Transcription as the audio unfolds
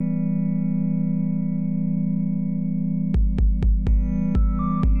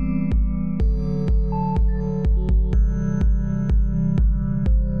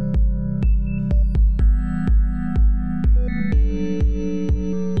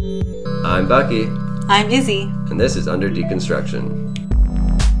I'm Bucky. I'm Izzy. And this is Under Deconstruction.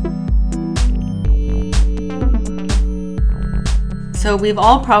 So we've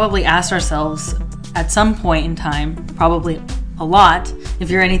all probably asked ourselves at some point in time, probably a lot, if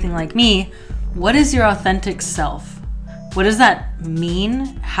you're anything like me, what is your authentic self? What does that mean?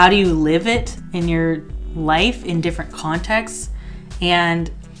 How do you live it in your life in different contexts?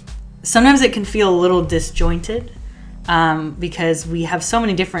 And sometimes it can feel a little disjointed because we have so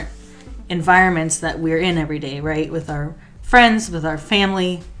many different environments that we're in every day, right? With our friends, with our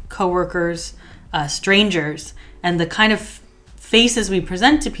family, coworkers, strangers, and the kind of faces we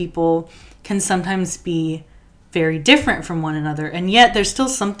present to people can sometimes be very different from one another. And yet there's still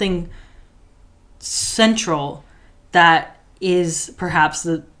something central that is perhaps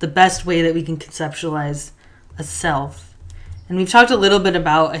the best way that we can conceptualize a self. And we've talked a little bit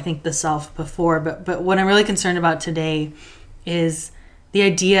about, I think, the self before, but what I'm really concerned about today is the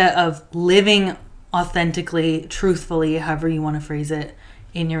idea of living authentically, truthfully, however you want to phrase it,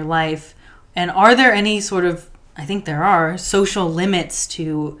 in your life. And are there any sort of, I think there are, social limits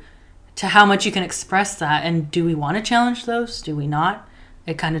to how much you can express that? And do we want to challenge those? Do we not?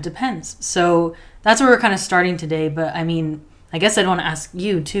 It kind of depends. So that's where we're kind of starting today. But I mean, I guess I'd want to ask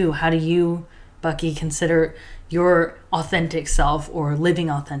you too. How do you, Bucky, consider your authentic self or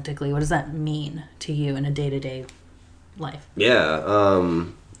living authentically? What does that mean to you in a day-to-day life? That's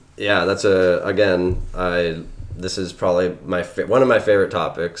this is probably one of my favorite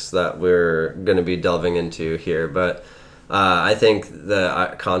topics that we're going to be delving into here. But I think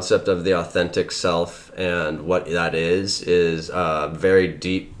the concept of the authentic self and what that is a very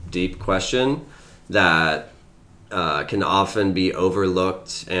deep question that can often be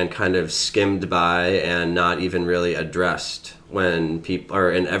overlooked and kind of skimmed by and not even really addressed when people are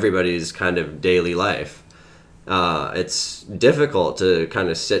in everybody's kind of daily life. It's difficult to kind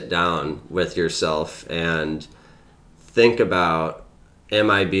of sit down with yourself and think about,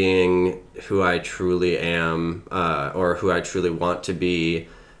 am I being who I truly am or who I truly want to be?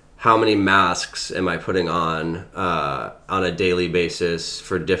 How many masks am I putting on a daily basis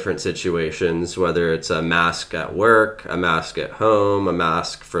for different situations, whether it's a mask at work, a mask at home, a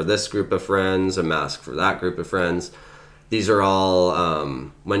mask for this group of friends, a mask for that group of friends. These are all,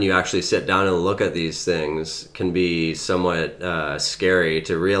 when you actually sit down and look at these things, can be somewhat scary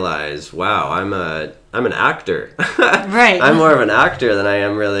to realize, wow, I'm an actor. Right. I'm more of an actor than I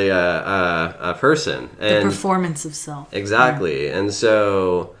am really a person. And the performance of self. Exactly. Yeah. And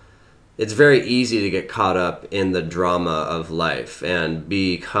so it's very easy to get caught up in the drama of life and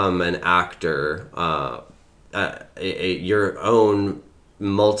become an actor, your own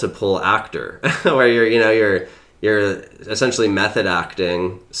multiple actor, where you're essentially method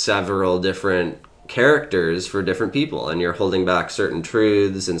acting several different characters for different people, and you're holding back certain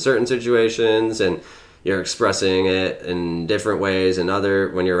truths in certain situations, and you're expressing it in different ways and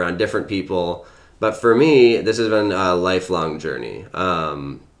when you're around different people. But for me, this has been a lifelong journey.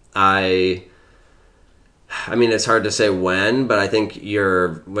 I mean, it's hard to say when, but I think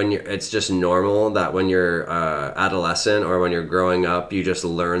it's just normal that when you're adolescent or when you're growing up, you just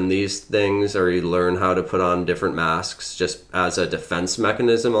learn these things, or you learn how to put on different masks just as a defense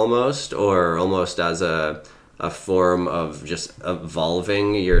mechanism almost, or almost as a form of just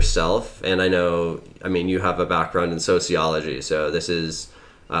evolving yourself. And I mean, you have a background in sociology, so this is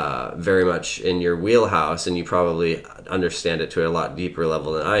very much in your wheelhouse, and you probably understand it to a lot deeper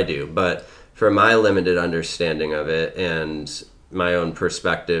level than I do. But for my limited understanding of it and my own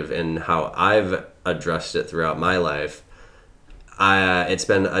perspective and how I've addressed it throughout my life, it's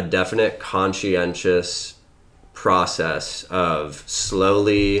been a definite conscientious process of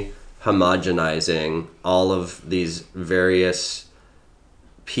slowly homogenizing all of these various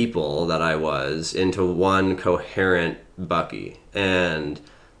people that I was into one coherent Bucky. And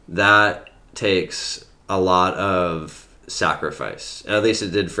that takes a lot of sacrifice. At least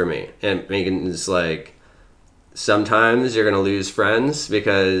it did for me. And it's like, sometimes you're going to lose friends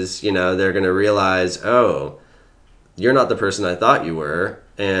because, they're going to realize, oh, you're not the person I thought you were.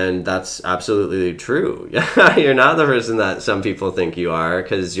 And that's absolutely true. You're not the person that some people think you are,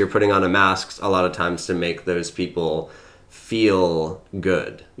 because you're putting on a mask a lot of times to make those people feel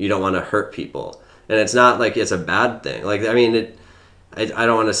good. You don't want to hurt people. And it's not like it's a bad thing. I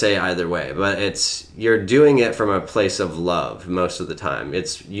don't want to say either way, but you're doing it from a place of love most of the time.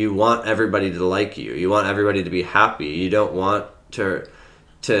 You want everybody to like you. You want everybody to be happy. You don't want to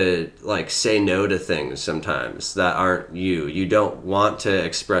say no to things sometimes that aren't you. You don't want to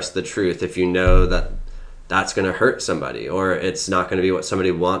express the truth if you know that that's going to hurt somebody, or it's not going to be what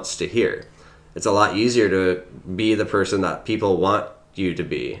somebody wants to hear. It's a lot easier to be the person that people want you to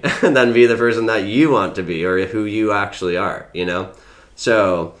be and then be the person that you want to be or who you actually are, you know?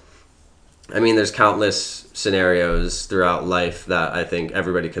 So, I mean, there's countless scenarios throughout life that I think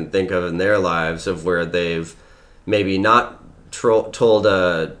everybody can think of in their lives of where they've maybe not told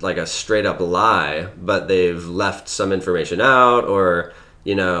a straight up lie, but they've left some information out or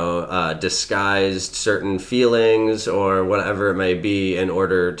disguised certain feelings or whatever it may be in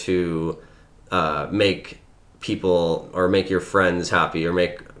order to make people or make your friends happy or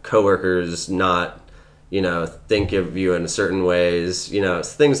make coworkers not think of you in certain ways,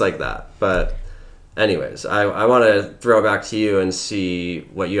 things like that. But anyways, I want to throw it back to you and see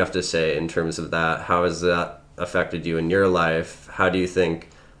what you have to say in terms of that. How has that affected you in your life? How do you think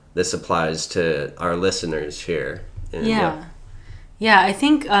this applies to our listeners here? And, yeah. I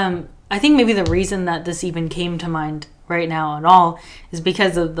think maybe the reason that this even came to mind right now at all is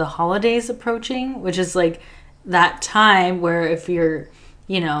because of the holidays approaching, which is like that time where if you're,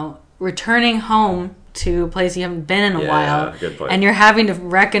 returning home to a place you haven't been in a while, good point. And you're having to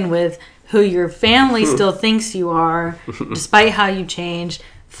reckon with who your family still thinks you are, despite how you changed,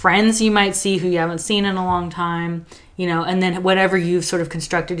 friends you might see who you haven't seen in a long time, and then whatever you've sort of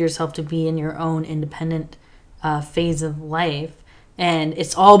constructed yourself to be in your own independent phase of life. And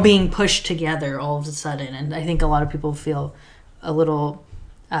it's all being pushed together all of a sudden. And I think a lot of people feel a little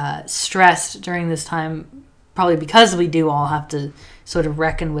stressed during this time, probably because we do all have to sort of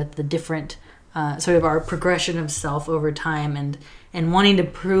reckon with the different sort of our progression of self over time and wanting to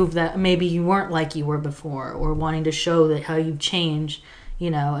prove that maybe you weren't like you were before, or wanting to show that how you've changed,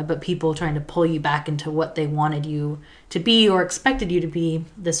 but people trying to pull you back into what they wanted you to be or expected you to be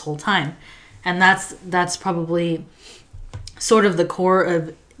this whole time. And that's probably sort of the core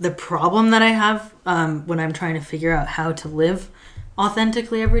of the problem that I have when I'm trying to figure out how to live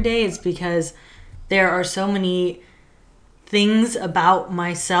authentically every day, is because there are so many things about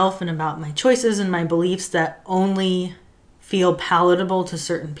myself and about my choices and my beliefs that only feel palatable to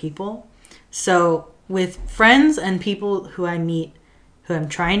certain people. So with friends and people who I meet, who I'm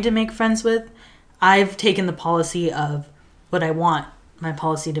trying to make friends with, I've taken the policy of what I want my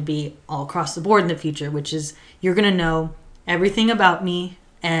policy to be all across the board in the future, which is you're going to know everything about me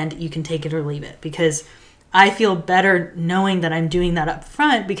and you can take it or leave it, because I feel better knowing that I'm doing that up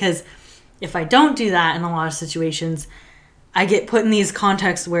front, because if I don't do that in a lot of situations, I get put in these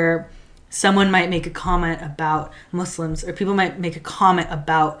contexts where someone might make a comment about Muslims, or people might make a comment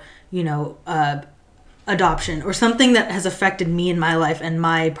about, adoption or something that has affected me in my life and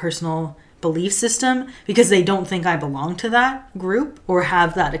my personal belief system, because they don't think I belong to that group or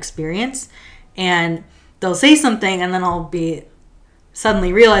have that experience. And they'll say something and then I'll be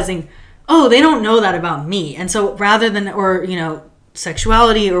suddenly realizing, oh, they don't know that about me. And so rather than, or,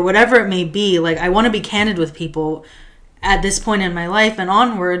 sexuality or whatever it may be, like I want to be candid with people at this point in my life and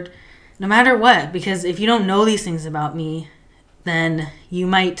onward, no matter what, because if you don't know these things about me, then you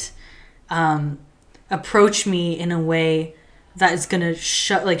might approach me in a way that is going to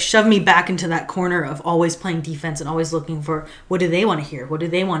shove me back into that corner of always playing defense and always looking for what do they want to hear? What do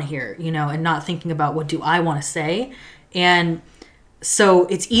they want to hear? And not thinking about what do I want to say. And so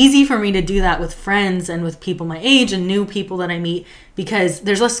it's easy for me to do that with friends and with people my age and new people that I meet, because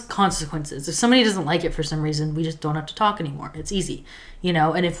there's less consequences. If somebody doesn't like it for some reason, we just don't have to talk anymore. It's easy,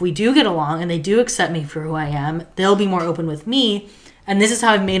 and if we do get along and they do accept me for who I am, they'll be more open with me. And this is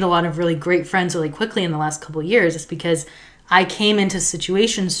how I've made a lot of really great friends really quickly in the last couple of years. It's because I came into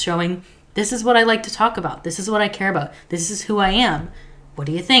situations showing this is what I like to talk about. This is what I care about. This is who I am. What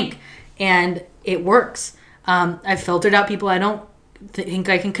do you think? And it works. I've filtered out people I don't think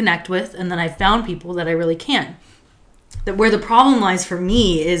I can connect with, and then I found people that I really can. That where the problem lies for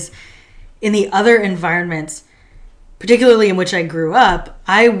me is in the other environments, particularly in which I grew up.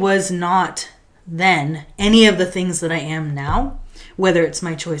 I was not then any of the things that I am now, whether it's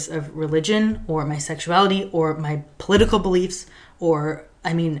my choice of religion or my sexuality or my political beliefs, or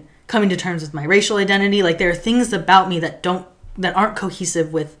coming to terms with my racial identity. Like there are things about me that aren't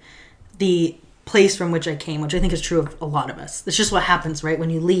cohesive with the place from which I came, which I think is true of a lot of us. It's just what happens, right?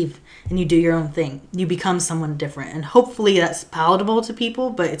 When you leave and you do your own thing, you become someone different. And hopefully that's palatable to people,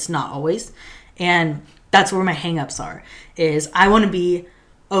 but it's not always. And that's where my hangups are, is I want to be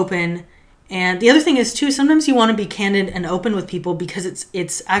open. And the other thing is too, sometimes you want to be candid and open with people because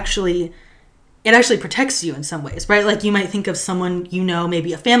it actually protects you in some ways, right? Like you might think of someone,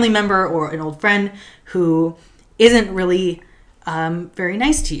 maybe a family member or an old friend who isn't really very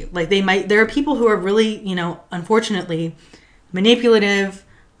nice to you. Like there are people who are really, unfortunately manipulative,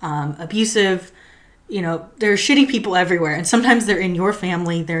 abusive, there are shitty people everywhere. And sometimes they're in your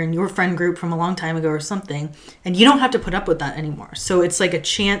family, they're in your friend group from a long time ago or something. And you don't have to put up with that anymore. So it's like a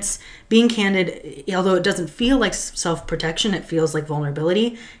chance, being candid, although it doesn't feel like self-protection, it feels like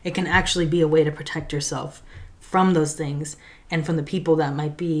vulnerability. It can actually be a way to protect yourself from those things and from the people that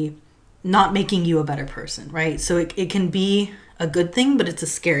might be not making you a better person, right? So it can be a good thing, but it's a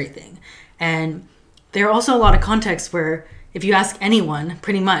scary thing. And there are also a lot of contexts where if you ask anyone,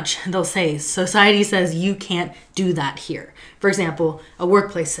 pretty much, they'll say, society says you can't do that here. For example, a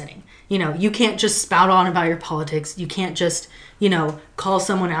workplace setting. You can't just spout on about your politics. You can't just, call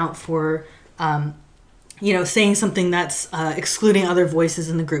someone out for, saying something that's excluding other voices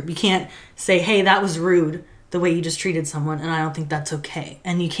in the group. You can't say, hey, that was rude, the way you just treated someone, and I don't think that's okay.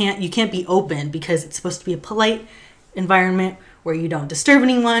 And you can't be open because it's supposed to be a polite environment where you don't disturb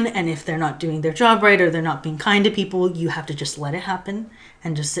anyone, and if they're not doing their job right or they're not being kind to people, you have to just let it happen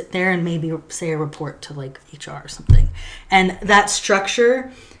and just sit there and maybe say a report to like HR or something. And that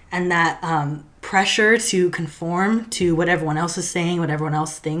structure and that pressure to conform to what everyone else is saying, what everyone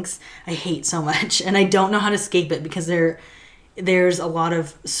else thinks, I hate so much. And I don't know how to escape it because there's a lot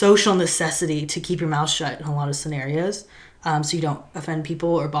of social necessity to keep your mouth shut in a lot of scenarios, so you don't offend people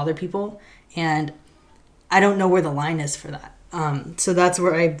or bother people. And I don't know where the line is for that. So that's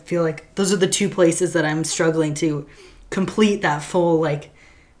where I feel like those are the two places that I'm struggling to complete that full, like,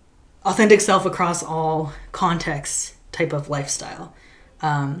 authentic self across all contexts type of lifestyle.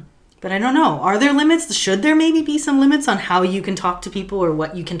 But I don't know. Are there limits? Should there maybe be some limits on how you can talk to people or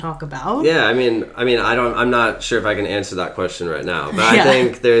what you can talk about? Yeah, I'm not sure if I can answer that question right now, but I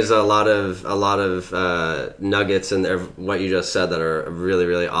think there's a lot of nuggets in there, what you just said, that are really,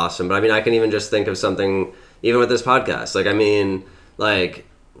 really awesome. But I can even just think of something, even with this podcast.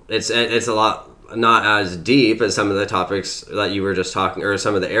 It's a lot not as deep as some of the topics that you were just talking, or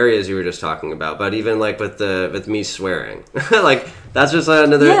some of the areas you were just talking about. But even like with me swearing, like that's just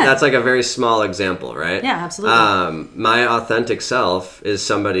that's like a very small example, right? Yeah, absolutely. My authentic self is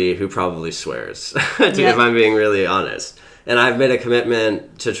somebody who probably swears, if I'm being really honest. And I've made a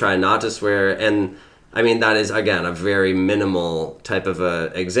commitment to try not to swear. And that is, again, a very minimal type of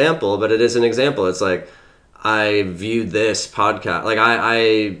a example, but it is an example. It's like, I view this podcast, like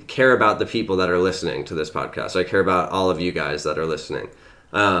I care about the people that are listening to this podcast. I care about all of you guys that are listening.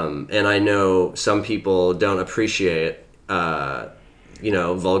 And I know some people don't appreciate,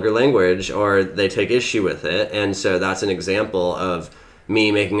 vulgar language, or they take issue with it. And so that's an example of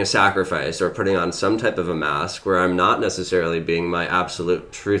me making a sacrifice or putting on some type of a mask where I'm not necessarily being my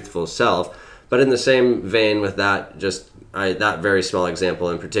absolute truthful self. But in the same vein with that, that very small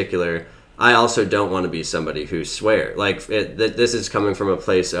example in particular, I also don't want to be somebody who swears. This is coming from a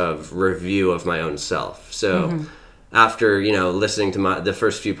place of review of my own self. So after, listening to the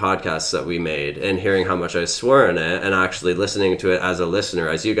first few podcasts that we made and hearing how much I swore in it, and actually listening to it as a listener,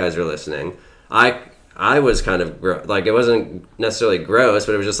 as you guys are listening, I was kind of, it wasn't necessarily gross,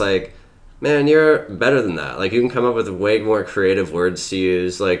 but it was just like, man, you're better than that. Like, you can come up with way more creative words to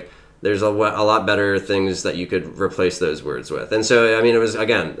use. Like, there's a lot better things that you could replace those words with. And so, it was,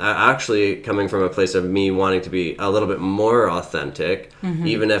 again, actually coming from a place of me wanting to be a little bit more authentic,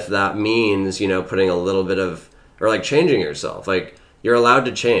 even if that means, putting a little bit of, or like changing yourself. Like, you're allowed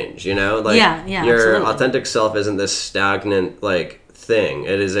to change, your absolutely. authentic self isn't this stagnant, thing.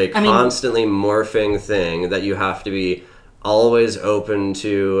 It is a constantly morphing thing that you have to be always open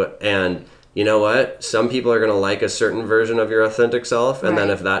to. And you know what? Some people are going to like a certain version of your authentic self, and then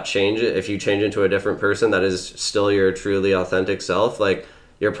if you change into a different person that is still your truly authentic self,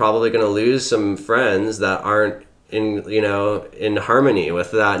 you're probably going to lose some friends that aren't in harmony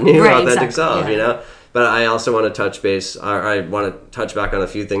with that new authentic self. But I also want to I want to touch back on a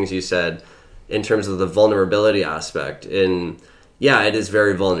few things you said in terms of the vulnerability aspect. It is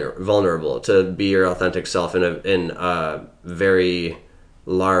very vulnerable to be your authentic self in a very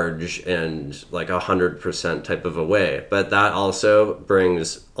large and 100% type of a way. But that also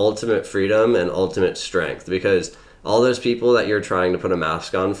brings ultimate freedom and ultimate strength, because all those people that you're trying to put a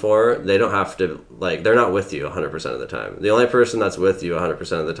mask on for, they don't have to, they're not with you 100% of the time. The only person that's with you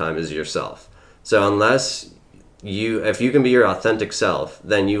 100% of the time is yourself. So if you can be your authentic self,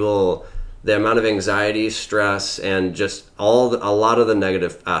 then the amount of anxiety, stress, and just a lot of the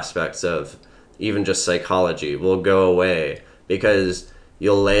negative aspects of even just psychology will go away, because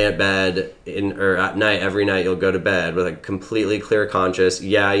you'll lay in bed at night, every night you'll go to bed with a completely clear conscience.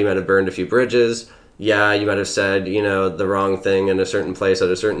 Yeah, you might have burned a few bridges. Yeah, you might have said, the wrong thing in a certain place at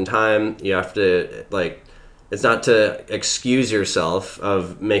a certain time. You have to, it's not to excuse yourself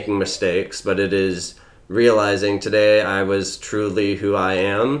of making mistakes, but it is realizing today I was truly who I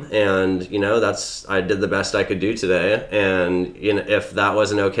am, and I did the best I could do today. And if that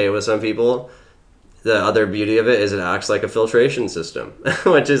wasn't okay with some people, the other beauty of it is it acts like a filtration system,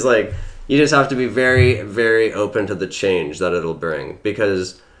 which is like you just have to be very, very open to the change that it'll bring,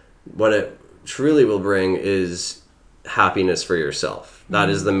 because what it truly will bring is happiness for yourself. That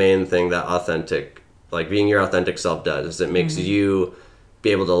is the main thing that being your authentic self does, is it makes you be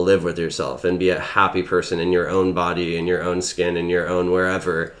able to live with yourself and be a happy person in your own body, in your own skin, in your own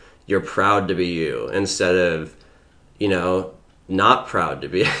wherever. You're proud to be you, instead of, not proud to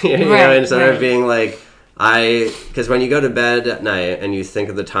be, instead of being like, because when you go to bed at night and you think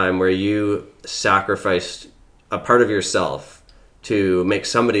of the time where you sacrificed a part of yourself to make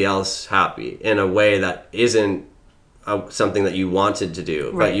somebody else happy in a way that isn't something that you wanted to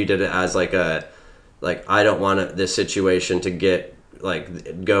do, but you did it as I don't want this situation to get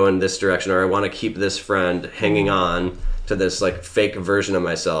go in this direction, or I want to keep this friend hanging on to this fake version of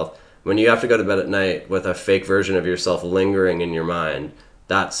myself. When you have to go to bed at night with a fake version of yourself lingering in your mind,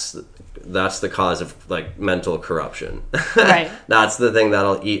 that's the cause of mental corruption. Right. That's the thing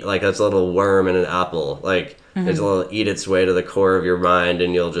that'll eat, that's a little worm in an apple. It'll eat its way to the core of your mind,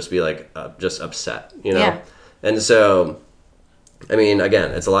 and you'll just be just upset, Yeah. And so, I mean,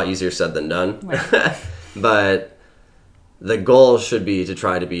 again, it's a lot easier said than done. Right. But the goal should be to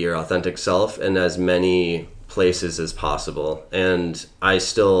try to be your authentic self in as many places as possible. And I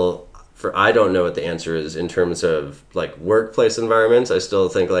don't know what the answer is in terms of workplace environments. I still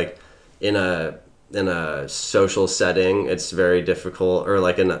think in a social setting, it's very difficult, or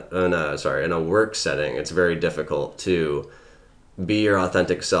in a work setting, it's very difficult to be your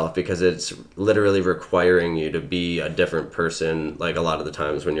authentic self, because it's literally requiring you to be a different person a lot of the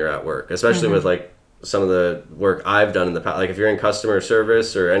times when you're at work, especially with some of the work I've done in the past. If you're in customer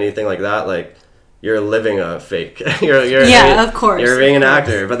service or anything like that, you're living a fake. Of course. You're being an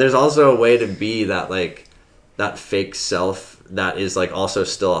actor, but there's also a way to be that fake self that is also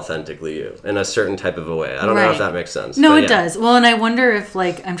still authentically you in a certain type of a way. I don't know if that makes sense. No, it does. Well, and I wonder if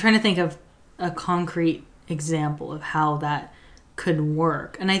I'm trying to think of a concrete example of how that could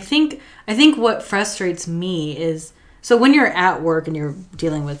work. And I think what frustrates me is, so when you're at work and you're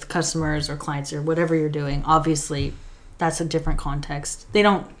dealing with customers or clients or whatever you're doing, obviously that's a different context.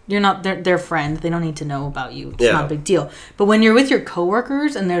 You're not their friend. They don't need to know about you. It's not a big deal. But when you're with your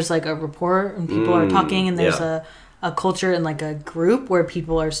coworkers and there's a rapport and people are talking, and there's a culture and a group where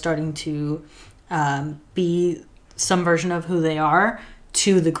people are starting to be some version of who they are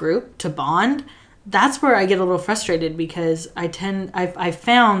to the group, to bond, that's where I get a little frustrated, because I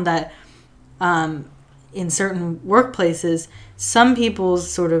found that in certain workplaces, some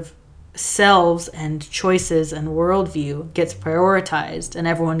people's sort of selves and choices and worldview gets prioritized,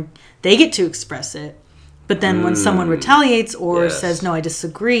 and they get to express it. But then when someone retaliates or says, no, I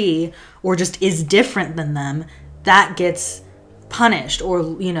disagree, or just is different than them, that gets punished, or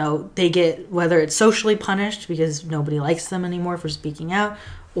they get, whether it's socially punished because nobody likes them anymore for speaking out,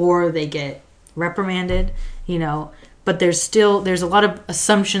 or they get reprimanded, but there's a lot of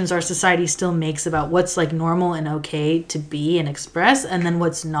assumptions our society still makes about what's normal and okay to be and express, and then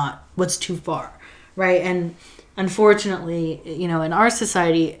what's not, what's too far, right? And unfortunately, in our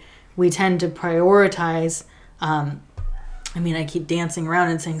society, we tend to prioritize, I keep dancing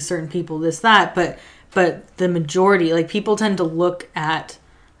around and saying certain people this, that, but the majority, people tend to look at,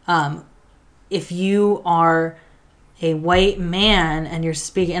 if you are a white man and you're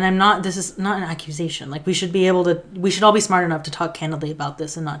speaking, and this is not an accusation. We should all be smart enough to talk candidly about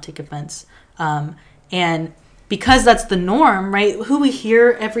this and not take offense. And because that's the norm, right? Who we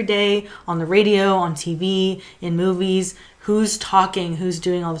hear every day on the radio, on TV, in movies, who's talking, who's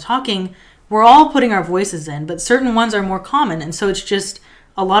doing all the talking, we're all putting our voices in, but certain ones are more common. And so it's just,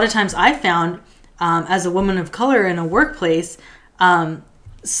 a lot of times I found, as a woman of color in a workplace,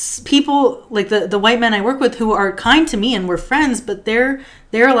 people the white men I work with who are kind to me and we're friends, but they're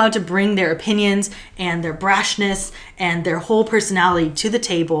allowed to bring their opinions and their brashness and their whole personality to the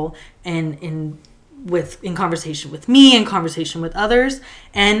table, and in conversation with me, in conversation with others,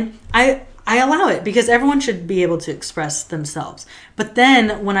 and I allow it, because everyone should be able to express themselves. But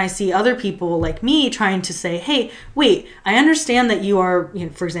then when I see other people like me trying to say, hey, wait, I understand that you are,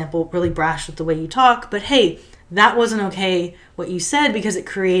 for example, really brash with the way you talk, but hey, that wasn't okay what you said, because it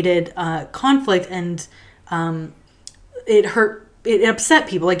created conflict, and it upset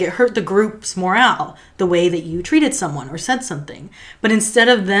people. It hurt the group's morale, the way that you treated someone or said something. But instead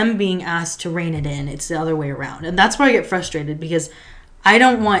of them being asked to rein it in, it's the other way around. And that's where I get frustrated, because I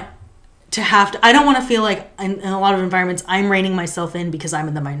don't want to have to, I don't want to feel like in a lot of environments I'm reining myself in because I'm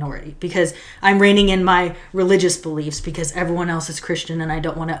in the minority, because I'm reining in my religious beliefs because everyone else is Christian and I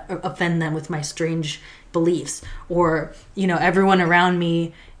don't want to offend them with my strange beliefs, or everyone around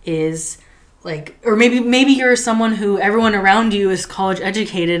me is like, or maybe you're someone who everyone around you is college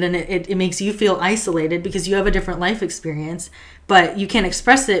educated, and it makes you feel isolated because you have a different life experience, but you can't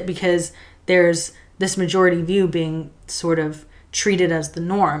express it because there's this majority view being sort of treated as the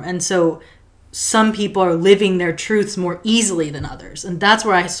norm. And so some people are living their truths more easily than others. And that's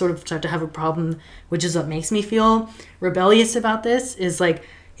where I sort of start to have a problem, which is what makes me feel rebellious about this, is like,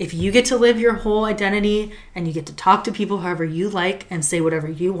 if you get to live your whole identity and you get to talk to people however you like and say whatever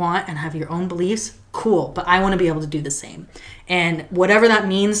you want and have your own beliefs, cool. But I want to be able to do the same. And whatever that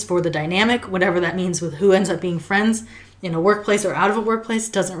means for the dynamic, whatever that means with who ends up being friends in a workplace or out of a workplace,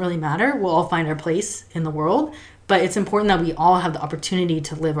 doesn't really matter. We'll all find our place in the world. But it's important that we all have the opportunity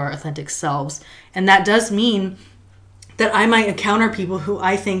to live our authentic selves. And that does mean that I might encounter people who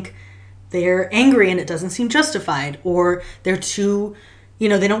I think they're angry and it doesn't seem justified, or they're too,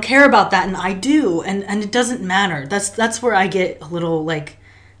 they don't care about that and I do. And it doesn't matter. That's where I get a little like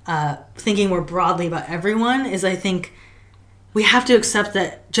thinking more broadly about everyone, is I think we have to accept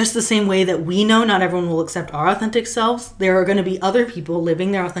that just the same way that we know not everyone will accept our authentic selves, there are going to be other people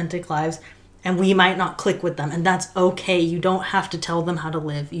living their authentic lives and we might not click with them, and that's okay. You don't have to tell them how to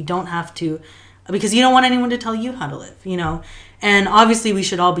live. You don't have to, because you don't want anyone to tell you how to live, And obviously we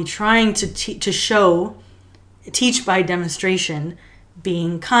should all be trying to teach by demonstration,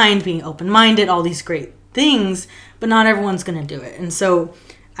 being kind, being open-minded, all these great things, but not everyone's going to do it. And so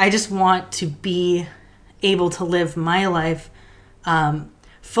I just want to be able to live my life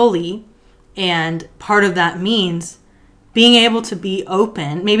fully, and part of that means being able to be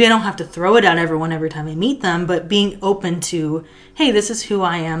open. Maybe I don't have to throw it at everyone every time I meet them, but being open to, hey, this is who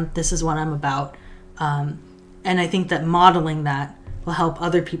I am, this is what I'm about. And I think that modeling that will help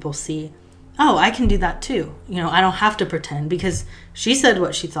other people see, oh, I can do that too. I don't have to pretend, because she said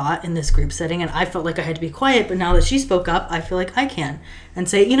what she thought in this group setting and I felt like I had to be quiet, but now that she spoke up, I feel like I can and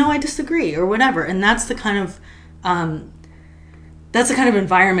say, I disagree or whatever. And that's the kind of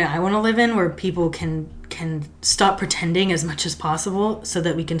environment I want to live in, where people can stop pretending as much as possible so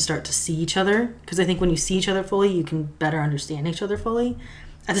that we can start to see each other. Because I think when you see each other fully, you can better understand each other fully.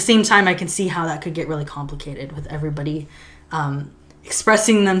 At the same time, I can see how that could get really complicated with everybody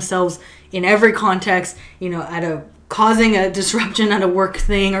expressing themselves in every context, causing a disruption at a work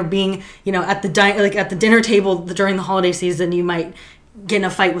thing, or being, at the dinner table during the holiday season, you might get in a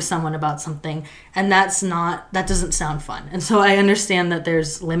fight with someone about something, and that doesn't sound fun. And so I understand that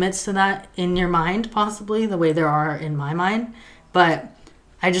there's limits to that in your mind, possibly the way there are in my mind, but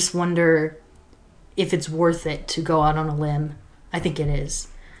I just wonder if it's worth it to go out on a limb. I think it is.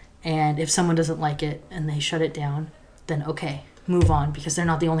 And if someone doesn't like it and they shut it down, then okay, move on, because they're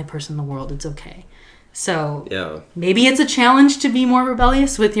not the only person in the world. It's okay. So maybe it's a challenge to be more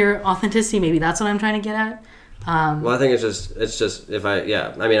rebellious with your authenticity. Maybe that's what I'm trying to get at. Well, I think it's just I think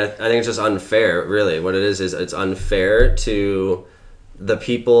it's just unfair, really. What it is it's unfair to the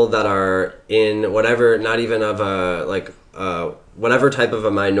people that are in whatever, not even of whatever type of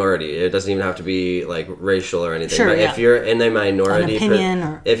a minority. It doesn't even have to be like racial or anything. Sure, but if you're in a minority,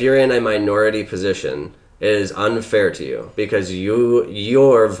 if you're in a minority position, it is unfair to you, because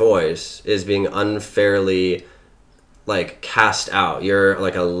your voice is being unfairly like cast out. You're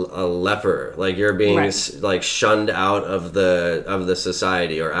like a leper, like you're being like shunned out of the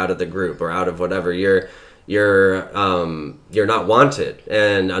society, or out of the group, or out of whatever. You're not wanted,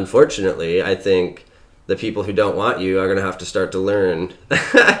 and unfortunately I think the people who don't want you are going to have to start to learn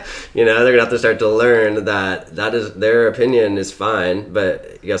they're going to have to start to learn that is their opinion is fine,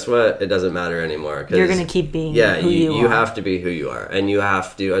 but guess what, it doesn't matter anymore, because you're going to keep being who you have to be who you are, and you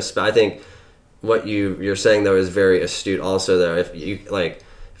have to, I think what you're saying though is very astute also, though. If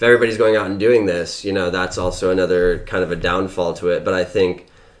everybody's going out and doing this, that's also another kind of a downfall to it. But I think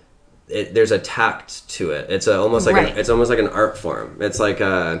there's a tact to it. It's almost like it's almost like an art form. It's like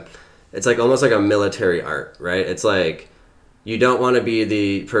almost like a military art, right? It's like you don't want to be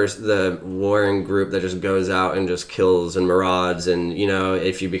the warring group that just goes out and just kills and marauds, and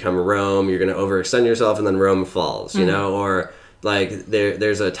if you become Rome, you're going to overextend yourself and then Rome falls, or like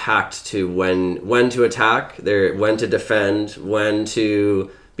there's a tact to when to attack, when to defend, when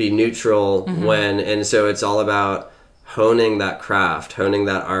to be neutral, and so it's all about honing that craft, honing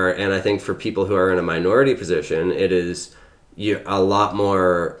that art. And I think for people who are in a minority position, it is a lot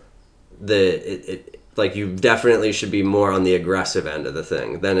more like you definitely should be more on the aggressive end of the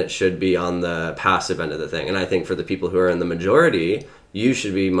thing than it should be on the passive end of the thing. And I think for the people who are in the majority, you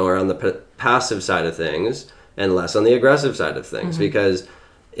should be more on the passive side of things and less on the aggressive side of things, because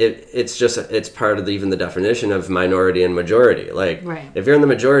it's part of even the definition of minority and majority. Like, Right. if you're in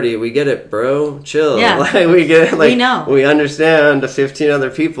the majority, we get it, bro. Chill. Yeah. Like, we get, like, We know. we understand 15 other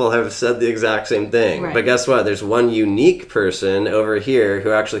people have said the exact same thing. Right. But guess what? There's one unique person over here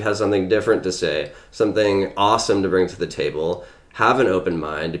who actually has something different to say, something awesome to bring to the table. Have an open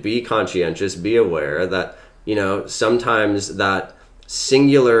mind, be conscientious, be aware that, sometimes that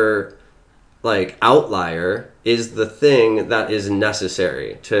singular, like, outlier is the thing that is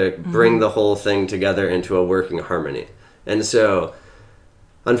necessary to bring the whole thing together into a working harmony. And so,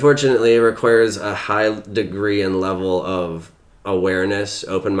 unfortunately, it requires a high degree and level of awareness,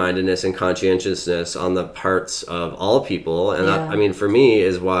 open-mindedness, and conscientiousness on the parts of all people. And that, I mean, for me,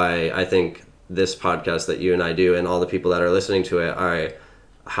 is why I think this podcast that you and I do and all the people that are listening to it, I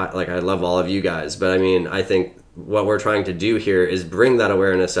love all of you guys. But I mean, I think what we're trying to do here is bring that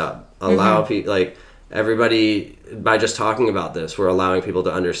awareness up. Allow people, like, everybody, by just talking about this, we're allowing people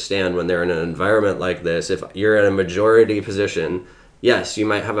to understand when they're in an environment like this. If you're in a majority position, yes, you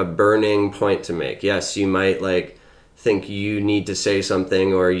might have a burning point to make. Yes, you might, like, think you need to say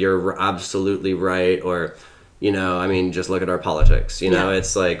something, or you're absolutely right, or, I mean, just look at our politics.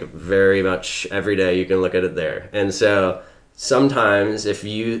 It's like very much every day you can look at it there. And so sometimes if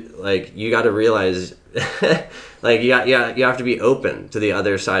you, like, you got to realize like, you have to be open to the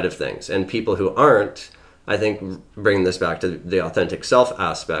other side of things. And people who aren't, I think, bring this back to the authentic self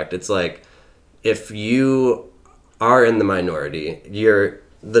aspect. It's like, if you are in the minority,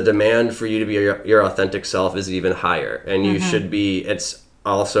 the demand for you to be your authentic self is even higher, and you should be. It's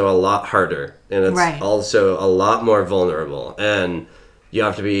also a lot harder, and it's also a lot more vulnerable, and you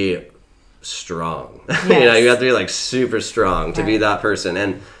have to be strong. Yes. You have to be, like, super strong to be that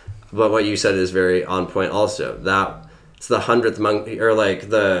person. But what you said is very on point also. That it's the 100th monkey, or like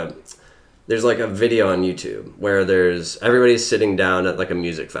there's like a video on YouTube where everybody's sitting down at, like, a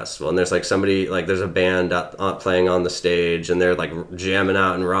music festival, and there's, like, somebody, like, there's a band playing on the stage, and they're, like, jamming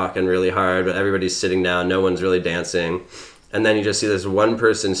out and rocking really hard, but everybody's sitting down, no one's really dancing. And then you just see this one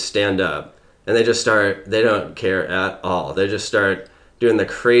person stand up, and they don't care at all. They just start doing the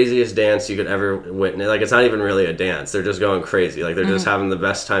craziest dance you could ever witness. Like, it's not even really a dance. They're just going crazy. Like, they're just having the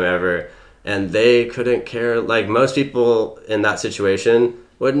best time ever. And they couldn't care. Like, most people in that situation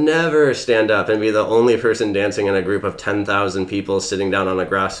would never stand up and be the only person dancing in a group of 10,000 people sitting down on a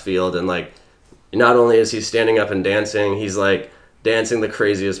grass field. And, like, not only is he standing up and dancing, he's, like, dancing the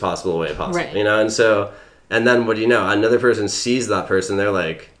craziest possible way possible. Right. And so, and then what do you know? Another person sees that person. They're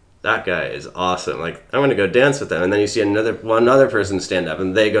like, that guy is awesome. Like, I'm going to go dance with them. And then you see one other person stand up,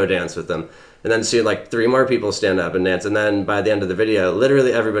 and they go dance with them. And then see, like, 3 more people stand up and dance. And then by the end of the video,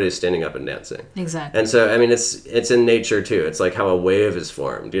 literally everybody's standing up and dancing. Exactly. And so, I mean, it's in nature too. It's like how a wave is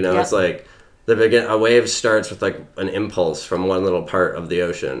formed, It's like a wave starts with, like, an impulse from one little part of the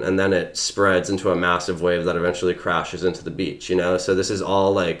ocean, and then it spreads into a massive wave that eventually crashes into the beach, So this is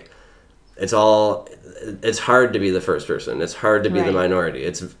all, like, it's hard to be the first person. It's hard to be the minority.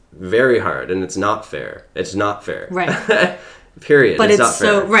 It's very hard, and it's not fair. It's not fair. Right. Period. But it's not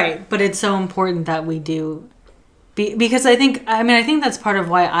so fair. right. But it's so important that we do, because I think that's part of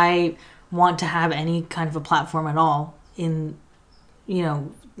why I want to have any kind of a platform at all in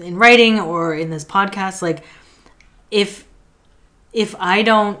writing or in this podcast. Like, if I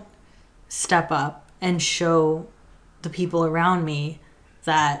don't step up and show the people around me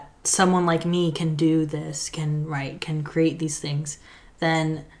that someone like me can do this, can write, can create these things,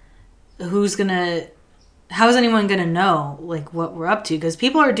 then how is anyone gonna know, like, what we're up to? Because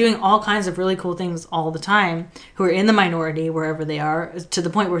people are doing all kinds of really cool things all the time, who are in the minority wherever they are, to the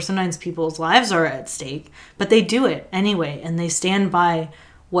point where sometimes people's lives are at stake, but they do it anyway, and they stand by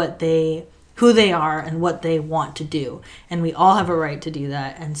who they are and what they want to do, and we all have a right to do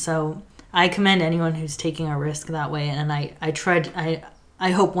that. And so I commend anyone who's taking a risk that way, and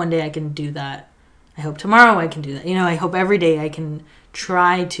I hope one day I can do that. I hope tomorrow I can do that. I hope every day I can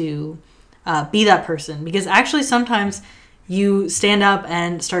try to be that person. Because actually sometimes you stand up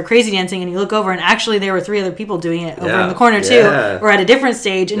and start crazy dancing, and you look over, and actually there were 3 other people doing it over in the corner too, or at a different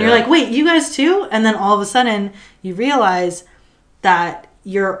stage. And you're like, wait, you guys too? And then all of a sudden you realize that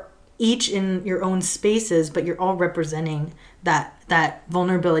you're each in your own spaces, but you're all representing that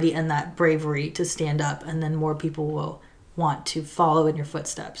vulnerability and that bravery to stand up. And then more people will want to follow in your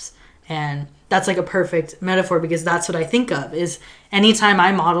footsteps. And that's like a perfect metaphor, because that's what I think of, is anytime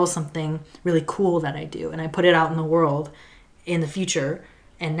I model something really cool that I do and I put it out in the world in the future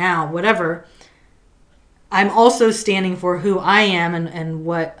and now, whatever, I'm also standing for who I am and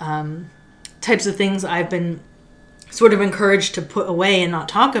what types of things I've been sort of encouraged to put away and not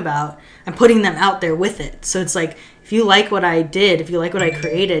talk about. I'm putting them out there with it. So it's like, if you like what I did, if you like what I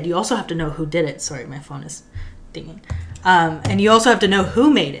created, you also have to know who did it. Sorry, my phone is dinging. And you also have to know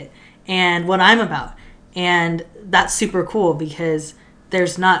who made it and what I'm about. And that's super cool because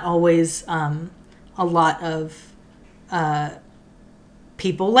there's not always a lot of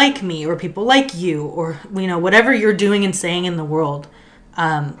people like me or people like you or, whatever you're doing and saying in the world.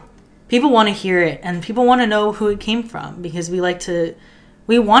 People want to hear it and people want to know who it came from because we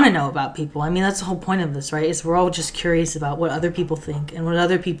want to know about people. I mean, that's the whole point of this, right? Is we're all just curious about what other people think and what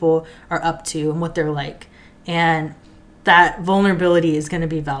other people are up to and what they're like. And that vulnerability is going to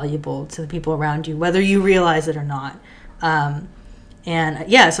be valuable to the people around you, whether you realize it or not.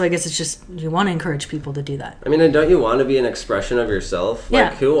 So I guess it's just you want to encourage people to do that. I mean, and don't you want to be an expression of yourself?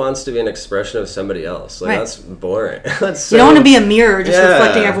 Like, who wants to be an expression of somebody else? Like, right. That's boring. You don't want to be a mirror just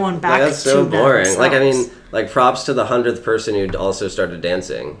reflecting everyone back to them. That's so boring. Themselves. Like, I mean, like, props to the 100th person who also started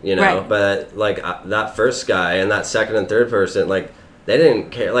dancing, Right. But, like, that first guy and that second and third person, like, they didn't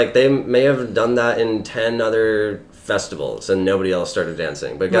care. Like, they may have done that in 10 other festivals and nobody else started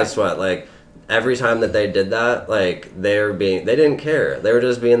dancing. But guess what? Like, every time that they did that, like, they didn't care. They were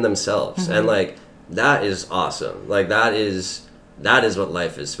just being themselves. Mm-hmm. And, like, that is awesome. Like, that is what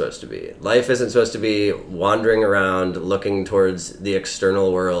life is supposed to be. Life isn't supposed to be wandering around looking towards the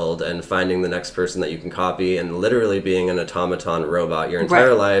external world and finding the next person that you can copy and literally being an automaton robot your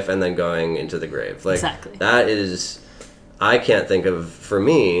entire life and then going into the grave. Like, exactly. That is... I can't think of, for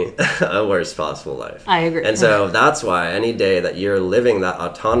me, a worst possible life. I agree. And so that's why any day that you're living that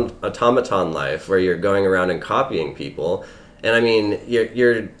automaton life where you're going around and copying people, and I mean,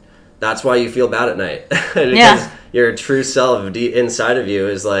 that's why you feel bad at night. Because your true self inside of you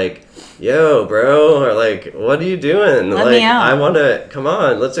is like, yo, bro, or like, what are you doing? Let me out. I want to, come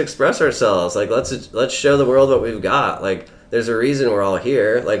on, let's express ourselves. Like, let's show the world what we've got. Like, there's a reason we're all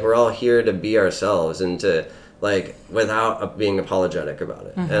here. Like, we're all here to be ourselves and to... like, without being apologetic about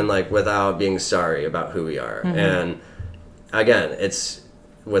it. Mm-hmm. And, like, without being sorry about who we are. Mm-hmm. And, again, it's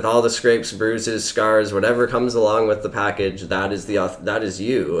with all the scrapes, bruises, scars, whatever comes along with the package, that is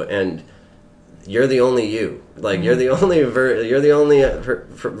you. And you're the only you. Like, mm-hmm. you're the only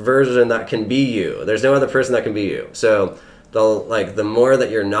version that can be you. There's no other person that can be you. So, the more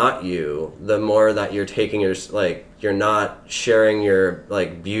that you're not you, the more that you're taking you're not sharing your,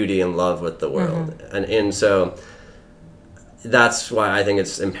 like, beauty and love with the world. Mm-hmm. And so that's why I think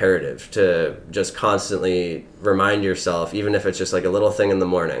it's imperative to just constantly remind yourself, even if it's just, like, a little thing in the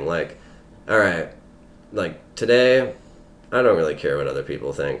morning, like, all right, like, today, I don't really care what other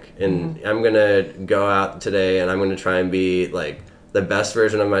people think. And mm-hmm. I'm going to go out today and I'm going to try and be, like, the best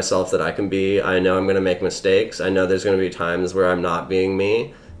version of myself that I can be. I know I'm going to make mistakes. I know there's going to be times where I'm not being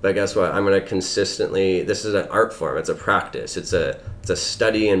me. But guess what? I'm going to consistently... This is an art form. It's a practice. It's a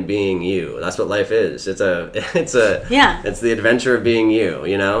study in being you. That's what life is. It's the adventure of being you.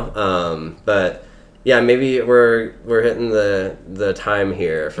 But yeah, maybe we're hitting the time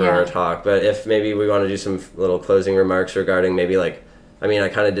here for our talk. But if maybe we want to do some little closing remarks regarding maybe like... I mean, I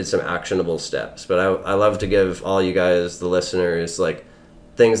kind of did some actionable steps, but I love to give all you guys, the listeners, like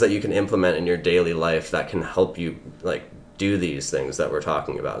things that you can implement in your daily life that can help you like do these things that we're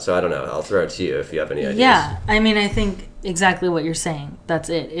talking about. So I don't know. I'll throw it to you if you have any ideas. Yeah, I mean, I think exactly what you're saying. That's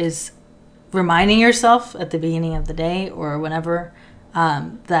it. Is reminding yourself at the beginning of the day or whenever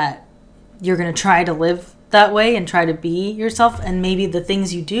that you're going to try to live that way and try to be yourself, and maybe the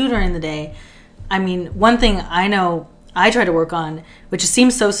things you do during the day. I mean, one thing I know I try to work on, which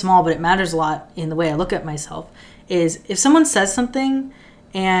seems so small, but it matters a lot in the way I look at myself, is if someone says something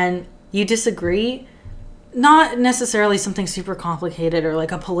and you disagree, not necessarily something super complicated or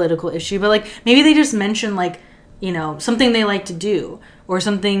like a political issue, but like maybe they just mention like, you know, something they like to do or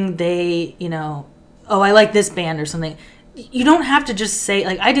something they, you know, oh, I like this band or something. You don't have to just say,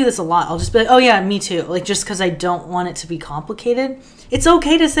 like, I do this a lot. I'll just be like, oh yeah, me too. Like, just because I don't want it to be complicated. It's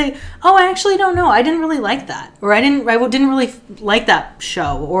okay to say, oh, I actually don't know. I didn't really like that. Or I didn't really like that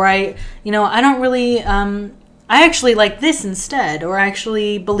show. Or I don't really, I actually like this instead. Or I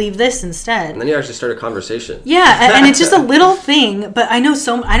actually believe this instead. And then you actually start a conversation. Yeah, and it's just a little thing. But I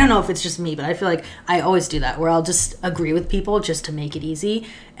don't know if it's just me, but I feel like I always do that. Where I'll just agree with people just to make it easy.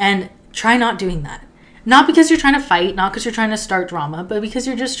 And try not doing that. Not because you're trying to fight, not because you're trying to start drama, but because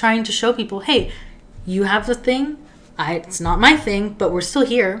you're just trying to show people, hey, you have the thing, it's not my thing, but we're still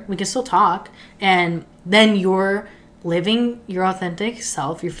here. We can still talk. And then you're living your authentic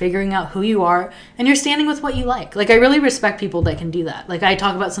self. You're figuring out who you are, and you're standing with what you like. Like, I really respect people that can do that. Like, I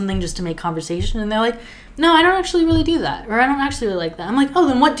talk about something just to make conversation, and they're like, no, I don't actually really do that, or I don't actually really like that. I'm like, oh,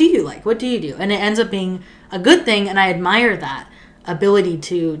 then what do you like? What do you do? And it ends up being a good thing, and I admire that ability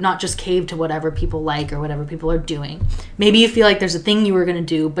to not just cave to whatever people like or whatever people are doing. Maybe you feel like there's a thing you were going to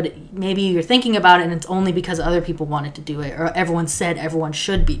do, but maybe you're thinking about it and it's only because other people wanted to do it, or everyone said everyone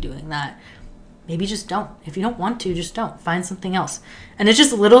should be doing that. Maybe just don't. If you don't want to, just don't. Find something else. And it's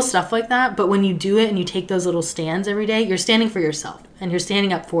just little stuff like that, but when you do it and you take those little stands every day, you're standing for yourself and you're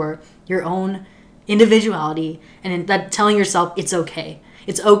standing up for your own individuality, and that telling yourself it's okay.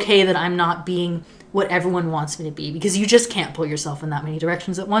 It's okay that I'm not being what everyone wants me to be, because you just can't pull yourself in that many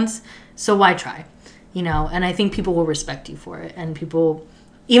directions at once. So why try? And I think people will respect you for it. And people,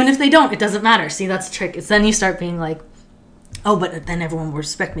 even if they don't, it doesn't matter. See, that's the trick. It's then you start being like, oh, but then everyone will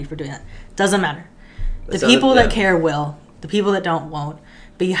respect me for doing that. Doesn't matter. The people that care will. The people that don't won't.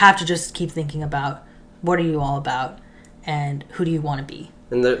 But you have to just keep thinking about, what are you all about, and who do you want to be?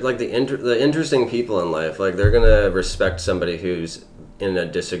 And the interesting people in life, like, they're gonna respect somebody who's in a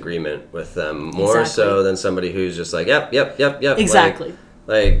disagreement with them more so than somebody who's just like, yep. Exactly.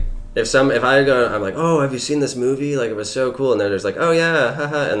 Like if I go, I'm like, oh, have you seen this movie? Like, it was so cool, and they're just like, oh yeah,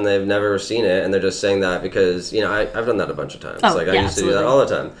 haha, and they've never seen it, and they're just saying that because I've done that a bunch of times. I used to do that all the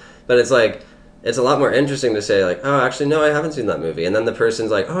time. But it's like, it's a lot more interesting to say, like, oh, actually, no, I haven't seen that movie, and then the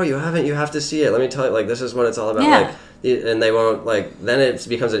person's like, oh, you haven't? You have to see it. Let me tell you, like, this is what it's all about. Yeah. Like, and they won't, like, then it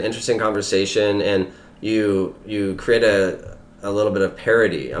becomes an interesting conversation, and you create a little bit of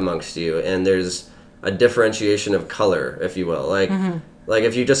parity amongst you, and there's a differentiation of color, if you will. Like, like,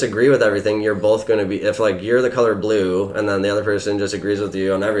 if you disagree with everything, you're both going to be, if, like, you're the color blue, and then the other person just agrees with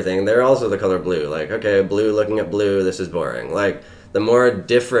you on everything, they're also the color blue. Like, okay, blue looking at blue, this is boring. Like, the more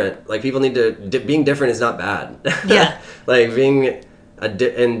different, like, people need to, being different is not bad. Yeah. Like, being,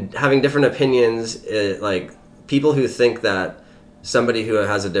 and having different opinions, like, people who think that somebody who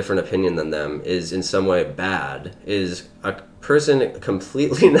has a different opinion than them is in some way bad is a person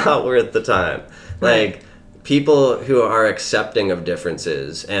completely not worth the time. Right. Like, people who are accepting of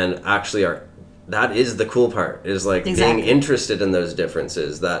differences and actually are, that is the cool part, is like being interested in those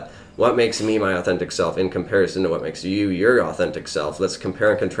differences, that what makes me my authentic self in comparison to what makes you your authentic self. Let's compare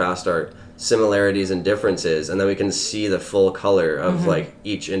and contrast our similarities and differences, and then we can see the full color of like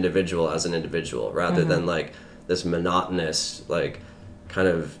each individual as an individual, rather than like this monotonous, like, kind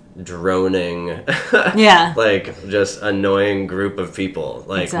of droning, like, just annoying group of people,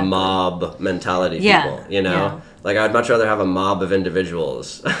 like mob mentality people, Like, I'd much rather have a mob of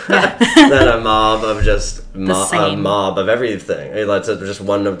individuals than a mob of just a mob of everything. It's just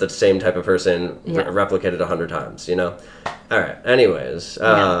one of the same type of person replicated 100 times, All right. Anyways,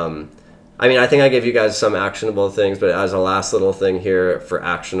 I mean, I think I gave you guys some actionable things, but as a last little thing here for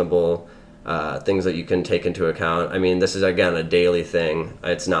actionable things that you can take into account. I mean, this is, again, a daily thing.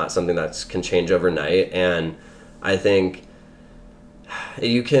 It's not something that can change overnight. And I think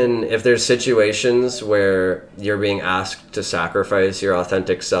you can, if there's situations where you're being asked to sacrifice your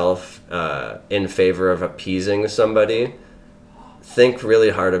authentic self in favor of appeasing somebody, think really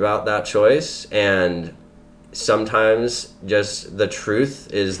hard about that choice. And sometimes just the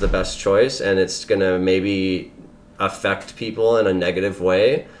truth is the best choice, and it's going to maybe affect people in a negative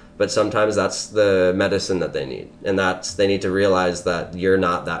way. But sometimes that's the medicine that they need. And they need to realize that you're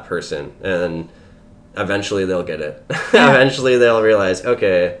not that person. And eventually they'll get it. Eventually they'll realize,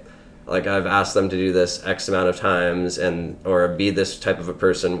 okay, like, I've asked them to do this X amount of times, or be this type of a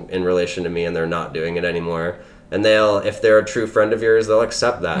person in relation to me, and they're not doing it anymore. And if they're a true friend of yours, they'll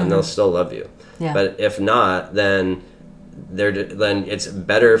accept that, and they'll still love you. Yeah. But if not, then it's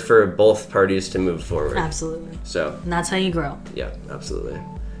better for both parties to move forward. Absolutely. And that's how you grow. Yeah, absolutely.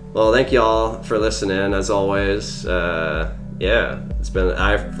 Well, thank you all for listening, as always. I've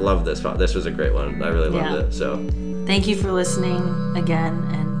loved this. This was a great one. I really loved it. So, thank you for listening again,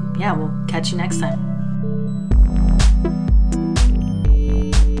 and we'll catch you next time.